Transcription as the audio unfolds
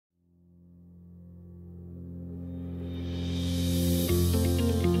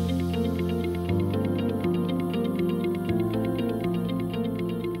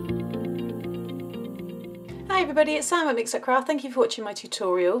everybody, it's Sam at Trimcraft. Thank you for watching my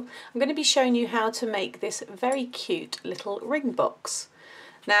tutorial. I'm going to be showing you how to make this very cute little ring box.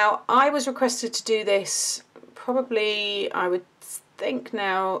 Now, I was requested to do this probably, I would think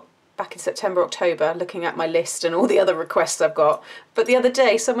now, back in September, October, looking at my list and all the other requests I've got. But the other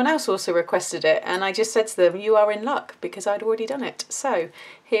day, someone else also requested it, and I just said to them, you are in luck, because I'd already done it. So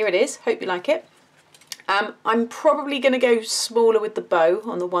here it is. Hope you like it. I'm probably going to go smaller with the bow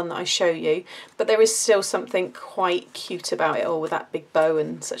on the one that I show you, but there is still something quite cute about it all with that big bow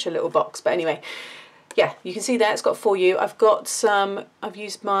and such a little box. But anyway, yeah, you can see there it's got for you. I've got some, I've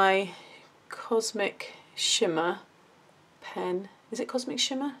used my Cosmic Shimmer pen. Is it Cosmic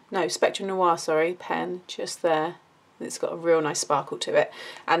Shimmer? No, Spectrum Noir, sorry, pen, just there. It's got a real nice sparkle to it.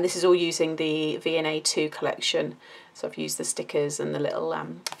 And this is all using the V&A 2 collection. So I've used the stickers and the little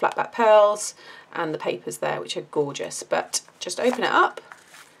flat back pearls and the papers there, which are gorgeous. But just open it up,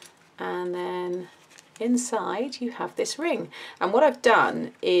 and then inside you have this ring. And what I've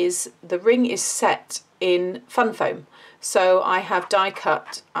done is the ring is set in fun foam. So I have die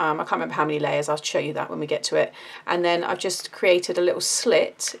cut, I can't remember how many layers, I'll show you that when we get to it. And then I've just created a little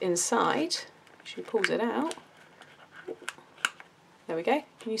slit inside. She pulls it out. There we go,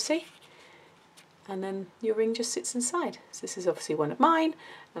 can you see? And then your ring just sits inside. So this is obviously one of mine,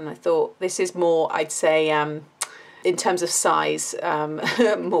 and I thought this is more, I'd say, in terms of size,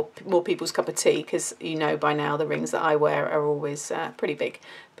 more people's cup of tea, because you know by now the rings that I wear are always pretty big.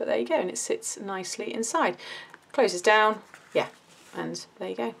 But there you go, and it sits nicely inside. Closes down, yeah, and there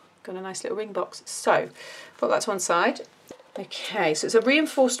you go. Got a nice little ring box. So put that to one side. Okay, so it's a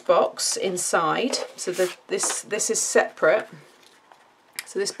reinforced box inside. So this is separate.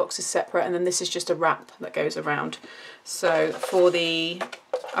 So this box is separate, and then this is just a wrap that goes around. So for the,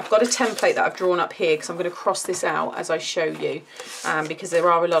 I've got a template that I've drawn up here because I'm going to cross this out as I show you, because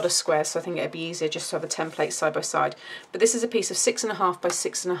there are a lot of squares, so I think it'd be easier just to have a template side by side. But this is a piece of 6.5 by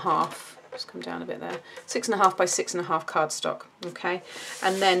 6.5. Just come down a bit there. 6.5 by 6.5 cardstock. Okay,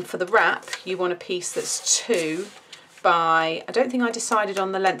 and then for the wrap, you want a piece that's 2 by, I don't think I decided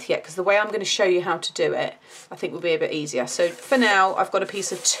on the length yet, because the way I'm going to show you how to do it I think will be a bit easier. So for now I've got a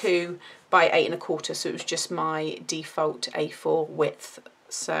piece of 2 by 8.25, so it was just my default A4 width.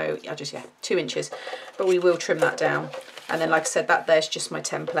 So I just, yeah, 2 inches, but we will trim that down. And then like I said, there's just my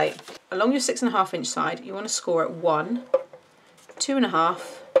template. Along your 6.5 inch side you want to score at 1, 2.5,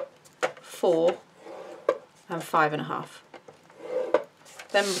 4 and 5.5.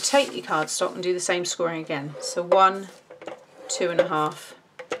 Then rotate your cardstock and do the same scoring again. So 1, 2.5,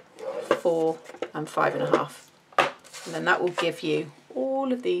 4 and 5.5. And then that will give you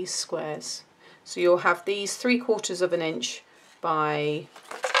all of these squares. So you'll have these 3/4 of an inch by,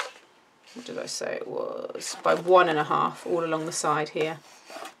 what did I say it was, by 1.5 all along the side here.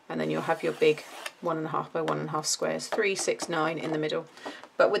 And then you'll have your big 1.5 by 1.5 squares, 3, 6, 9 in the middle.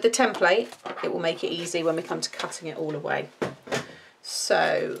 But with the template, it will make it easy when we come to cutting it all away.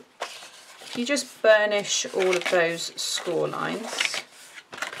 So if you just burnish all of those score lines.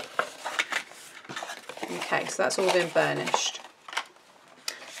 Okay, so that's all been burnished.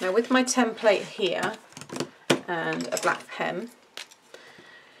 Now with my template here and a black pen,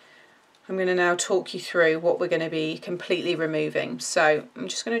 I'm going to now talk you through what we're going to be completely removing. So I'm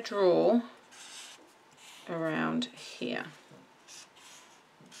just going to draw around here.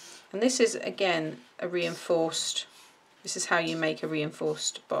 And this is again a reinforced, this is how you make a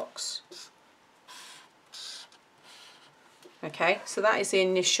reinforced box. Okay, so that is the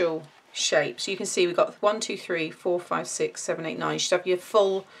initial shape. So you can see we've got 1, 2, 3, 4, 5, 6, 7, 8, 9. You should have your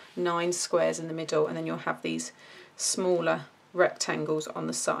full 9 squares in the middle, and then you'll have these smaller rectangles on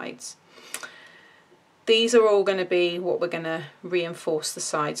the sides. These are all going to be what we're going to reinforce the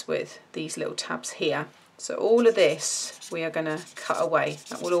sides with, these little tabs here. So all of this we are going to cut away.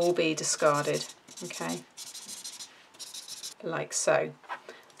 That will all be discarded. Okay, like so.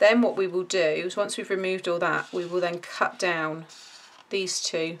 Then what we will do is once we've removed all that, we will then cut down these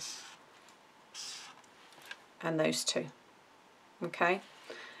 2 and those 2. Okay,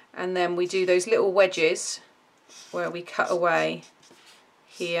 and then we do those little wedges where we cut away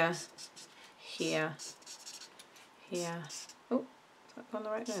here, here, here. Oh, is that on the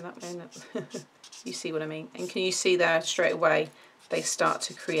right? No, that way. No. You see what I mean? And can you see there straight away they start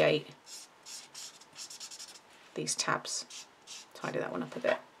to create these tabs. Tidy that one up a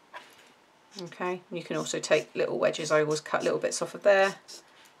bit. Okay, and you can also take little wedges. I always cut little bits off of there,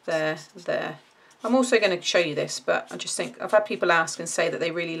 there, there. I'm also going to show you this, but I just think I've had people ask and say that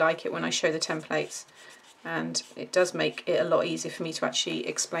they really like it when I show the templates. and it does make it a lot easier for me to actually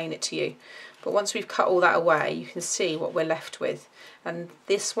explain it to you. But once we've cut all that away, you can see what we're left with. And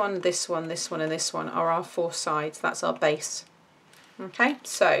this one, this one, this one and this one are our 4 sides. That's our base. Okay,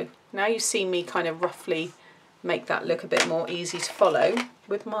 so now you see me kind of roughly make that look a bit more easy to follow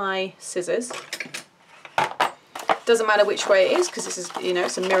with my scissors. Doesn't matter which way it is, because this is, you know,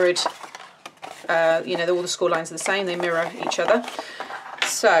 it's a mirrored, you know, all the score lines are the same, they mirror each other.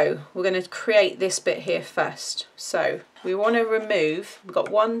 So we're going to create this bit here first. So we want to remove, we've got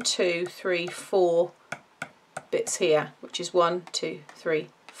 1, 2, 3, 4 bits here, which is 1, 2, 3,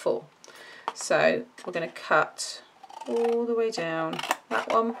 4. So we're going to cut all the way down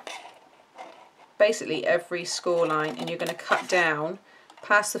that one, basically every score line, and you're going to cut down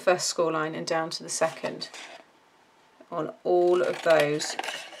past the first score line and down to the second on all of those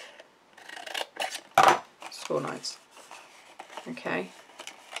score lines. Okay.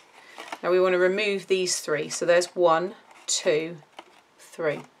 Now we want to remove these 3. So there's 1, 2,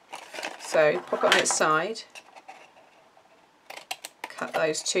 3. So pop it on its side, cut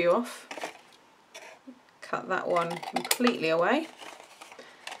those 2 off, cut that one completely away,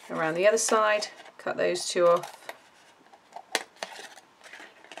 around the other side, cut those 2 off,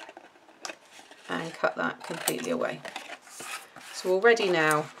 and cut that completely away. So already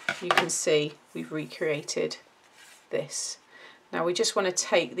now you can see we've recreated this. Now we just want to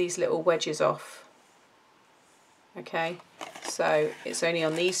take these little wedges off. Okay, so it's only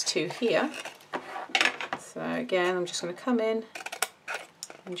on these 2 here. So again, I'm just going to come in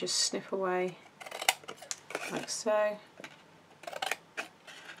and just snip away like so,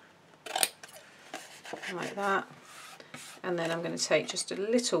 like that. And then I'm going to take just a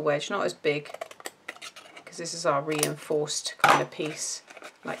little wedge, not as big, because this is our reinforced kind of piece,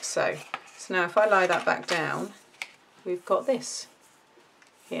 like so. So now if I lie that back down, we've got this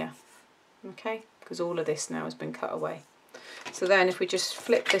here, okay, because all of this now has been cut away. So then if we just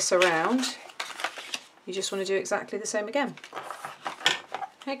flip this around, you just want to do exactly the same again.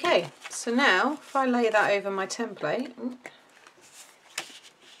 Okay, so now if I lay that over my template,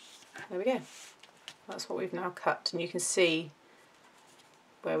 there we go. That's what we've now cut, and you can see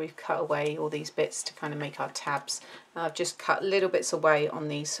where we've cut away all these bits to kind of make our tabs. And I've just cut little bits away on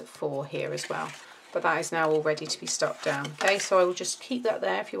these 4 here as well. But that is now all ready to be stuck down. Okay, so I will just keep that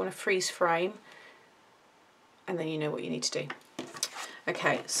there if you want to freeze frame, and then you know what you need to do.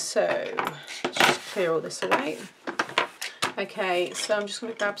 Okay, so let's just clear all this away. Okay, so I'm just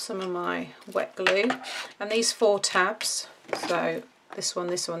going to grab some of my wet glue, and these 4 tabs, so this one,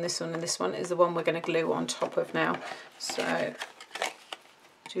 this one, this one and this one is the one we're going to glue on top of now. So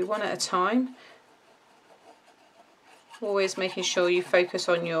do one at a time, always making sure you focus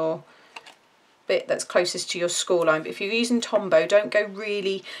on your bit that's closest to your score line. But if you're using Tombow, don't go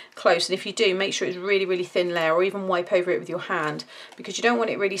really close, and if you do, make sure it's really, really thin layer, or even wipe over it with your hand, because you don't want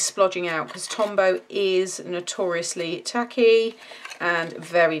it really splodging out, because Tombow is notoriously tacky and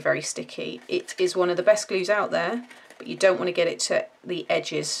very, very sticky. It is one of the best glues out there, but you don't want to get it to the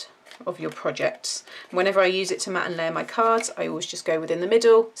edges of your projects. Whenever I use it to mat and layer my cards, I always just go within the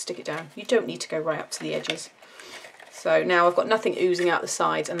middle, stick it down. You don't need to go right up to the edges. So now I've got nothing oozing out the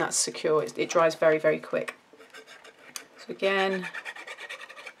sides, and that's secure. It dries very, very quick. So again,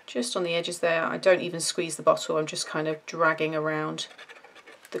 just on the edges there, I don't even squeeze the bottle, I'm just kind of dragging around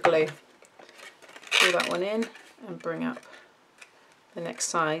the glue. Pull that one in and bring up the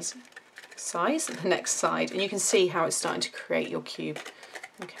next the next side, and you can see how it's starting to create your cube.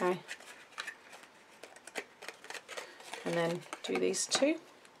 Okay, and then do these 2,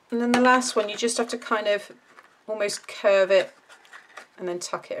 and then the last one you just have to kind of almost curve it and then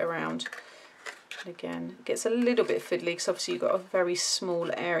tuck it around. And again, it gets a little bit fiddly because obviously you've got a very small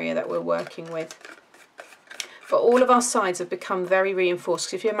area that we're working with. But all of our sides have become very reinforced,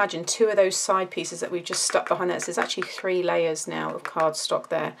 because if you imagine 2 of those side pieces that we've just stuck behind that, so there's actually 3 layers now of cardstock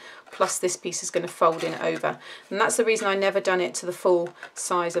there, plus this piece is going to fold in over. And that's the reason I never done it to the full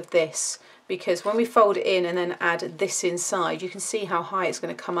size of this, because when we fold it in and then add this inside, you can see how high it's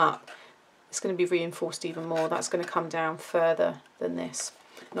going to come up. It's going to be reinforced even more. That's going to come down further than this.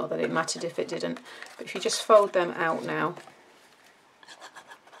 Not that it mattered if it didn't, but if you just fold them out now,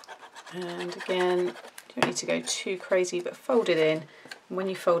 and again, you don't need to go too crazy, but fold it in. And when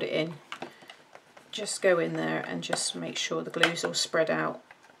you fold it in, just go in there and just make sure the glue's all spread out,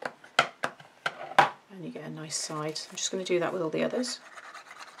 and you get a nice side. I'm just going to do that with all the others.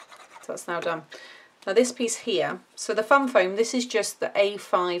 So that's now done. Now this piece here, so the fun foam, this is just the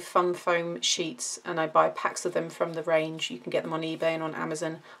A5 fun foam sheets, and I buy packs of them from the range. You can get them on eBay and on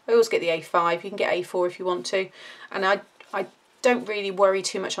Amazon. I always get the A5, you can get A4 if you want to. And I don't really worry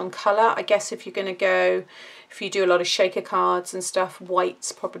too much on colour. I guess if you're going to go, if you do a lot of shaker cards and stuff,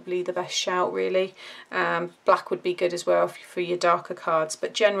 white's probably the best shout really. Black would be good as well for your darker cards,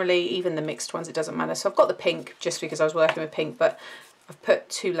 but generally even the mixed ones, it doesn't matter. So I've got the pink just because I was working with pink, but I've put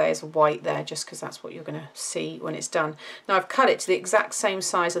 2 layers of white there just because that's what you're going to see when it's done. Now I've cut it to the exact same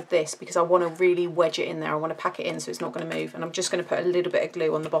size of this because I want to really wedge it in there. I want to pack it in so it's not going to move, and I'm just going to put a little bit of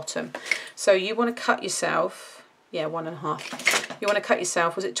glue on the bottom. So you want to cut yourself, yeah, 1.5. You want to cut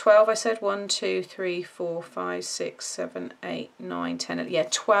yourself, was it 12 I said? 1, 2, 3, 4, 5, 6, 7, 8, 9, 10, yeah,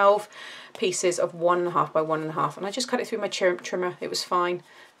 12 pieces of 1.5 by 1.5, and I just cut it through my trimmer. It was fine.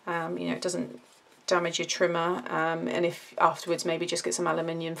 You know, it doesn't damage your trimmer, and if afterwards maybe just get some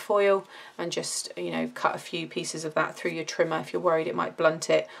aluminium foil and just, you know, cut a few pieces of that through your trimmer if you're worried it might blunt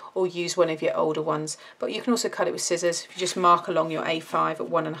it, or use one of your older ones. But you can also cut it with scissors. If you just mark along your A5 at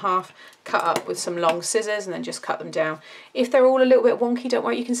 1.5, cut up with some long scissors and then just cut them down. If they're all a little bit wonky, don't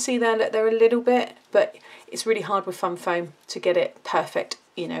worry, you can see there that they're a little bit, but it's really hard with fun foam to get it perfect,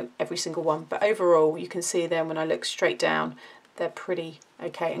 you know, every single one. But overall you can see then when I look straight down they're pretty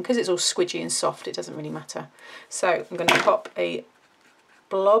okay, and because it's all squidgy and soft it doesn't really matter. So I'm going to pop a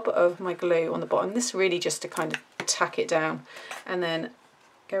blob of my glue on the bottom, this really just to kind of tack it down, and then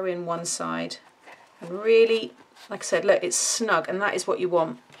go in one side and really, like I said, look, it's snug, and that is what you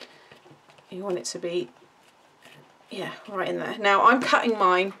want. You want it to be, yeah, right in there. Now I'm cutting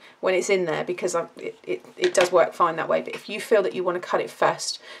mine when it's in there because it does work fine that way, but if you feel that you want to cut it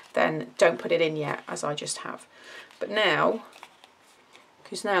first, then don't put it in yet, as I just have. But now,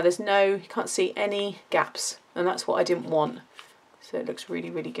 because now there's no, you can't see any gaps, and that's what I didn't want. So it looks really,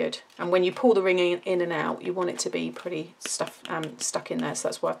 really good. And when you pull the ring in and out, you want it to be pretty stuck in there, so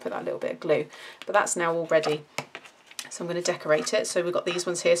that's why I put that little bit of glue. But that's now all ready. So I'm going to decorate it. So we've got these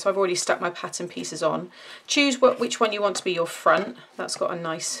ones here. So I've already stuck my pattern pieces on. Choose which one you want to be your front. That's got a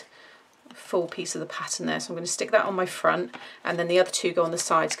nice full piece of the pattern there, so I'm going to stick that on my front, and then the other 2 go on the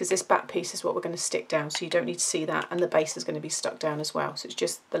sides because this back piece is what we're going to stick down, so you don't need to see that, and the base is going to be stuck down as well. So it's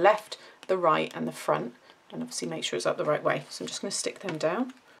just the left, the right and the front, and obviously make sure it's up the right way. So I'm just going to stick them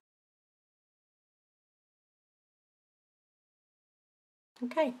down.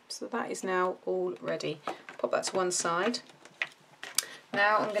 Okay, so that is now all ready. Pop that to one side.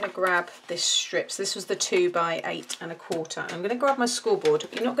 Now I'm going to grab this strip. So this was the 2 by 8.25. I'm going to grab my scoreboard.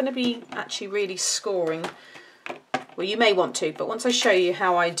 You're not going to be actually really scoring. Well, you may want to, but once I show you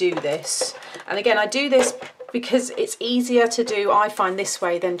how I do this, and again, I do this because it's easier to do, I find, this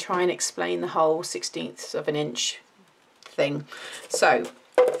way than try and explain the whole 1/16 of an inch thing. So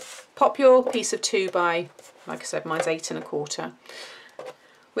pop your piece of 2 by, like I said, mine's 8.25.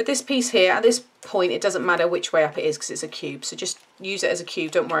 With this piece here, at this point, it doesn't matter which way up it is because it's a cube. So just use it as a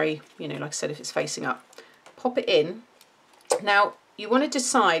cube. Don't worry, you know, like I said, if it's facing up. Pop it in. Now, you want to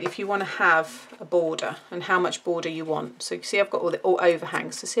decide if you want to have a border and how much border you want. So you see I've got all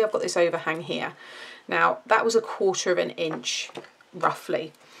overhangs. So see I've got this overhang here. Now, that was 1/4 of an inch,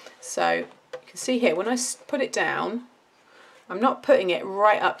 roughly. So you can see here, when I put it down, I'm not putting it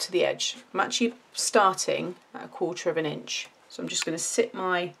right up to the edge. I'm actually starting at 1/4 of an inch. So I'm just going to sit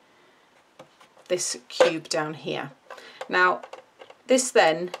this cube down here. Now this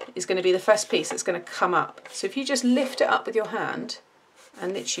then is going to be the first piece that's going to come up. So if you just lift it up with your hand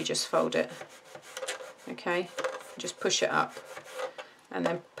and literally just fold it, okay, just push it up and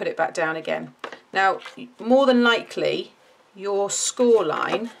then put it back down again. Now more than likely your score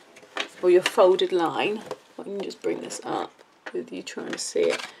line or your folded line, I can just bring this up with you trying to see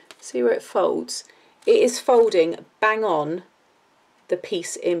it, see where it folds, it is folding bang on the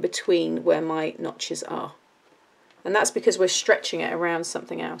piece in between where my notches are, and that's because we're stretching it around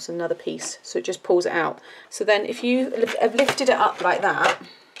something else, another piece, so it just pulls it out. So then if you have lifted it up like that,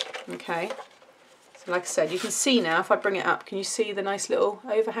 okay, so like I said, you can see now, if I bring it up, can you see the nice little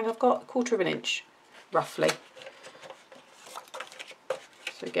overhang I've got? 1/4 of an inch roughly.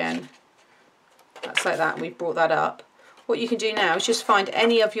 So again, that's like that, and we've brought that up. What you can do now is just find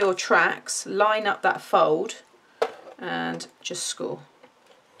any of your tracks, line up that fold and just score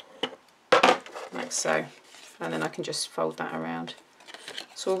like so, and then I can just fold that around.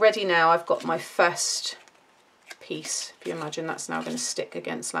 So already now I've got my first piece, if you imagine, that's now going to stick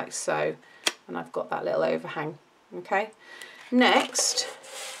against like so, and I've got that little overhang. Okay, next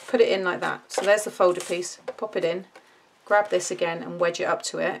put it in like that. So there's the folded piece, pop it in, grab this again and wedge it up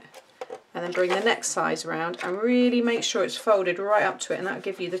to it, and then bring the next size around and really make sure it's folded right up to it, and that'll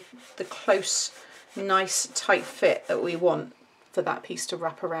give you the close, nice tight fit that we want for that piece to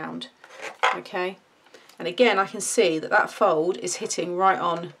wrap around. Okay, and again I can see that that fold is hitting right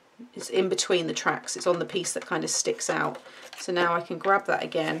on It's in between the tracks. It's on the piece that kind of sticks out. So now I can grab that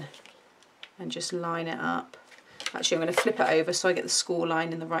again and just line it up. Actually, I'm going to flip it over so I get the score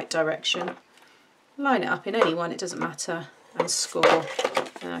line in the right direction. Line it up in any one, it doesn't matter, and score.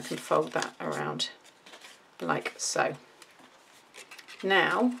 And I can fold that around like so.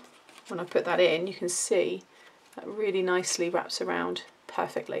 Now, when I put that in, you can see that really nicely wraps around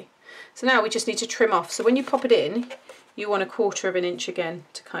perfectly. So now we just need to trim off. So when you pop it in, you want 1/4 of an inch again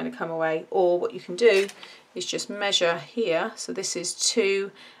to kind of come away. Or what you can do is just measure here. So this is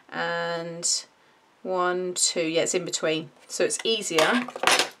 2 and 1, 2. Yeah, it's in between. So it's easier,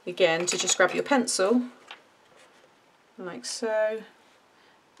 again, to just grab your pencil, like so.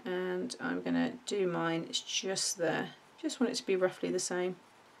 And I'm going to do mine. It's just there. Just want it to be roughly the same.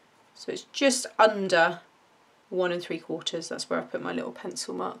 So it's just under 1 3/4. That's where I put my little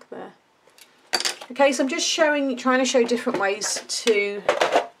pencil mark there. Okay, so I'm just trying to show different ways to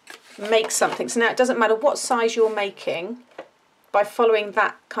make something. So now it doesn't matter what size you're making, by following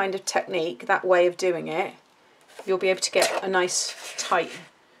that kind of technique, that way of doing it, you'll be able to get a nice tight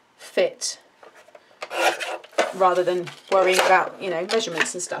fit rather than worrying about, you know,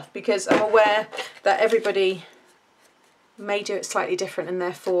 measurements and stuff, because I'm aware that everybody may do it slightly different and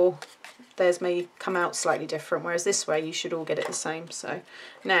therefore theirs may come out slightly different, whereas this way you should all get it the same. So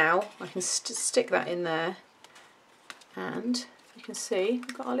now I can stick that in there and you can see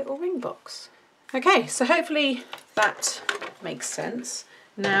we've got our little ring box. Okay, so hopefully that makes sense.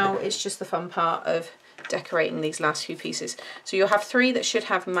 Now it's just the fun part of decorating these last few pieces. So you'll have 3 that should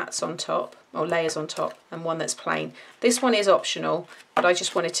have mats on top, or layers on top, and 1 that's plain. This one is optional, but I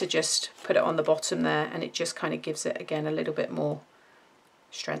just wanted to just put it on the bottom there, and it just kind of gives it, again, a little bit more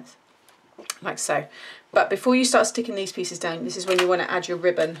strength, like so. But before you start sticking these pieces down, this is when you want to add your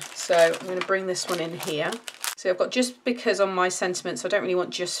ribbon. So I'm going to bring this one in here. So I've got, just because on my sentiments, I don't really want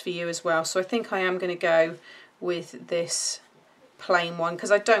just for you as well. So I think I am going to go with this plain one,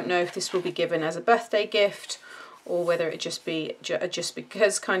 because I don't know if this will be given as a birthday gift or whether it just be just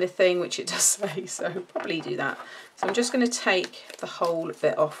because kind of thing, which it does say, so probably do that. So I'm just going to take the whole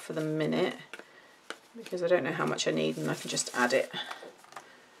bit off for the minute because I don't know how much I need, and I can just add it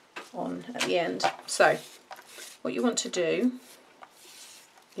on at the end. So what you want to do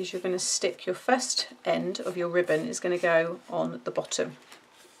is you're going to stick your first end of your ribbon is going to go on the bottom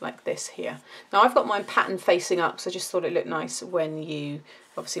like this here. Now I've got mine pattern facing up, so I just thought it looked nice when you,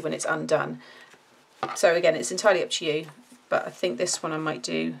 obviously when it's undone. So again, it's entirely up to you, but I think this one I might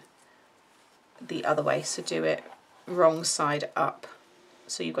do the other way, so do it wrong side up.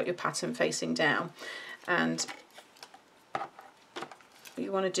 So you've got your pattern facing down, and what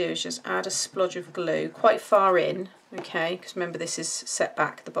you want to do is just add a splodge of glue quite far in, okay, because remember this is set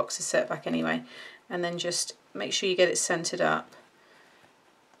back, the box is set back anyway, and then just make sure you get it centered up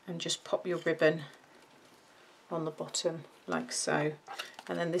and just pop your ribbon on the bottom like so,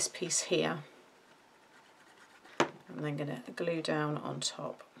 and then this piece here I'm then going to glue down on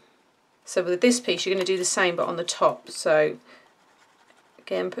top. So with this piece you're going to do the same but on the top. So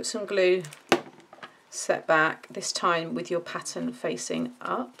again, put some glue, set back, this time with your pattern facing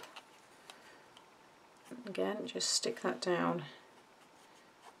up. Again, just stick that down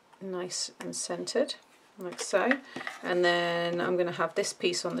nice and centered like so, and then I'm going to have this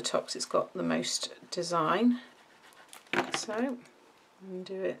piece on the top because it's got the most design, like so, and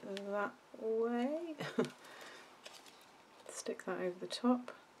do it that way. Stick that over the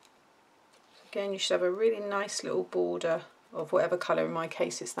top. Again, you should have a really nice little border of whatever colour, in my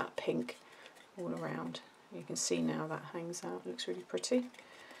case it's that pink, all around. You can see now that hangs out, it looks really pretty.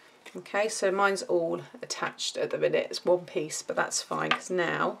 Okay, so mine's all attached at the minute, it's one piece, but that's fine because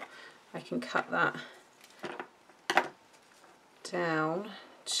now I can cut that down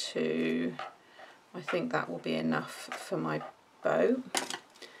to, I think that will be enough for my bow,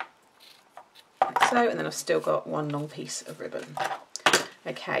 like so, and then I've still got one long piece of ribbon.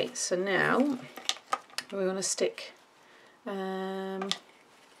 Okay, so now we want to stick, oh,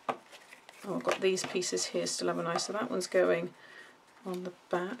 I've got these pieces here still, haven't I? So that one's going on the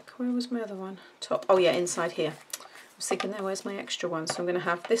back. Where was my other one? Top. Oh yeah, inside here. I was thinking there, where's my extra one? So I'm going to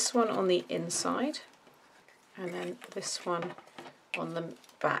have this one on the inside and then this one on the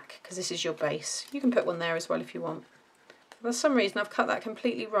back, because this is your base. You can put one there as well if you want. For some reason I've cut that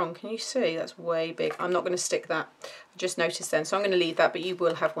completely wrong. Can you see? That's way big. I'm not going to stick that. I just noticed then. So I'm going to leave that, but you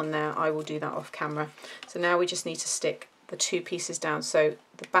will have one there. I will do that off camera. So now we just need to stick the 2 pieces down. So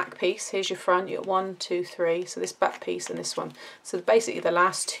the back piece, here's your front, you've got 1, 2, 3. So this back piece and this one. So basically the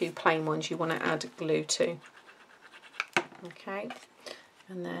last 2 plain ones you want to add glue to. Okay,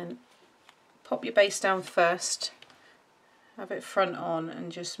 and then pop your base down first, have it front on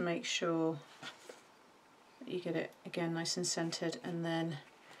and just make sure that you get it again nice and centered, and then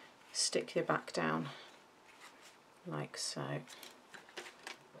stick your back down like so.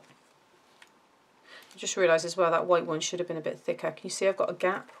 I just realised as well that white one should have been a bit thicker. Can you see I've got a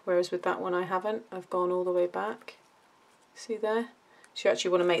gap, whereas with that one I haven't. I've gone all the way back. See there? So you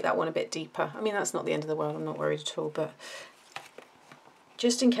actually want to make that one a bit deeper. I mean, that's not the end of the world, I'm not worried at all, but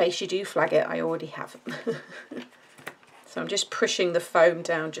just in case you do flag it, I already have. So I'm just pushing the foam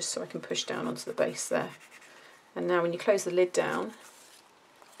down just so I can push down onto the base there. And now when you close the lid down,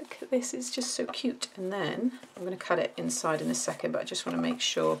 look at this, it's just so cute. And then I'm going to cut it inside in a second, but I just want to make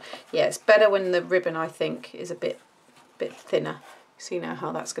sure, yeah, it's better when the ribbon, I think, is a bit thinner. See now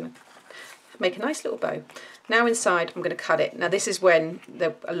how that's going to make a nice little bow. Now inside I'm going to cut it. Now this is when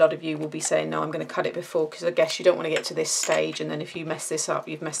a lot of you will be saying, no, I'm going to cut it before, because I guess you don't want to get to this stage and then if you mess this up,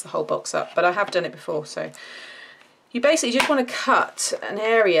 you've messed the whole box up. But I have done it before, so you basically just want to cut an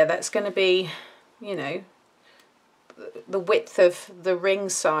area that's going to be, you know, the width of the ring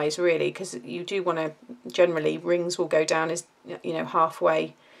size really, because you do want to, generally rings will go down as, you know,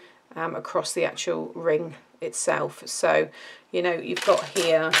 halfway across the actual ring itself. So, you know, you've got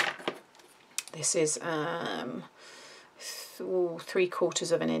here, this is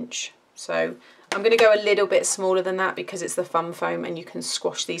 3/4 of an inch. So I'm going to go a little bit smaller than that because it's the fun foam and you can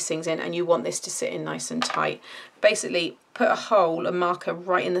squash these things in, and you want this to sit in nice and tight. Basically put a hole, a marker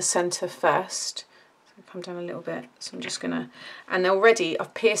right in the centre first. So come down a little bit. So I'm just going to, and already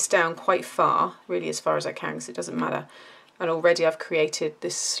I've pierced down quite far, really as far as I can because it doesn't matter. And already I've created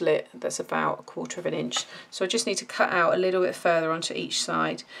this slit that's about 1/4 of an inch. So I just need to cut out a little bit further onto each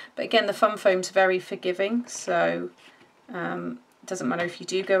side. But again, the fun foam's very forgiving, so it doesn't matter if you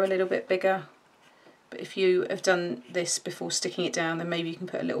do go a little bit bigger. But if you have done this before sticking it down, then maybe you can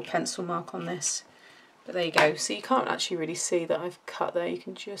put a little pencil mark on this. But there you go. So you can't actually really see that I've cut there. You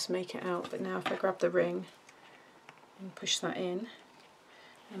can just make it out. But now if I grab the ring and push that in,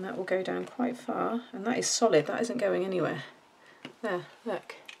 and that will go down quite far, and that is solid, that isn't going anywhere. There,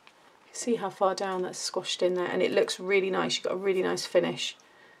 look, you see how far down that's squashed in there, and it looks really nice. You've got a really nice finish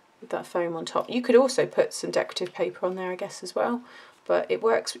with that foam on top. You could also put some decorative paper on there, I guess, as well, but it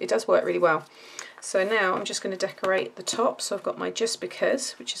works, it does work really well. So now I'm just going to decorate the top. So I've got my just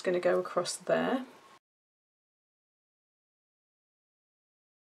because, which is going to go across there.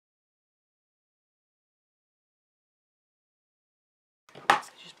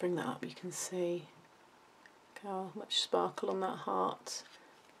 Bring that up, you can see how much sparkle on that heart,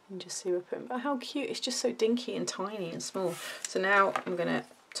 and just see we're putting, but how cute, it's just so dinky and tiny and small. So now I'm going to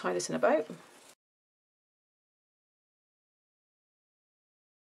tie this in a bow.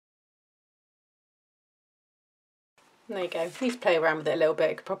 And there you go. Need to play around with it a little bit.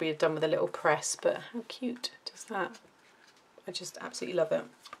 I could probably have done with a little press, but how cute does that? I just absolutely love it.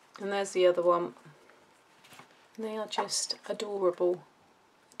 And there's the other one. And they are just adorable.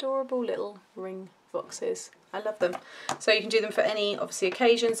 Adorable little ring boxes. I love them. So you can do them for any, obviously,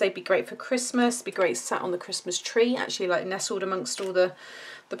 occasions. They'd be great for Christmas, be great sat on the Christmas tree, actually like nestled amongst all the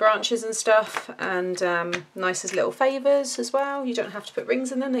branches and stuff, and nice as little favours as well. You don't have to put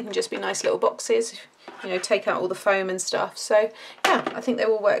rings in them, they can just be nice little boxes, you know, take out all the foam and stuff. So yeah, I think they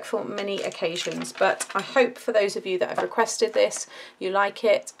will work for many occasions, but I hope for those of you that have requested this, you like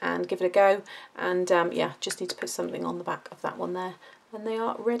it and give it a go. And yeah, just need to put something on the back of that one there, and they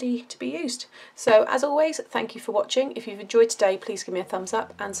are ready to be used. So as always, thank you for watching. If you've enjoyed today, please give me a thumbs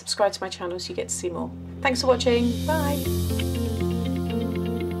up and subscribe to my channel so you get to see more. Thanks for watching. Bye.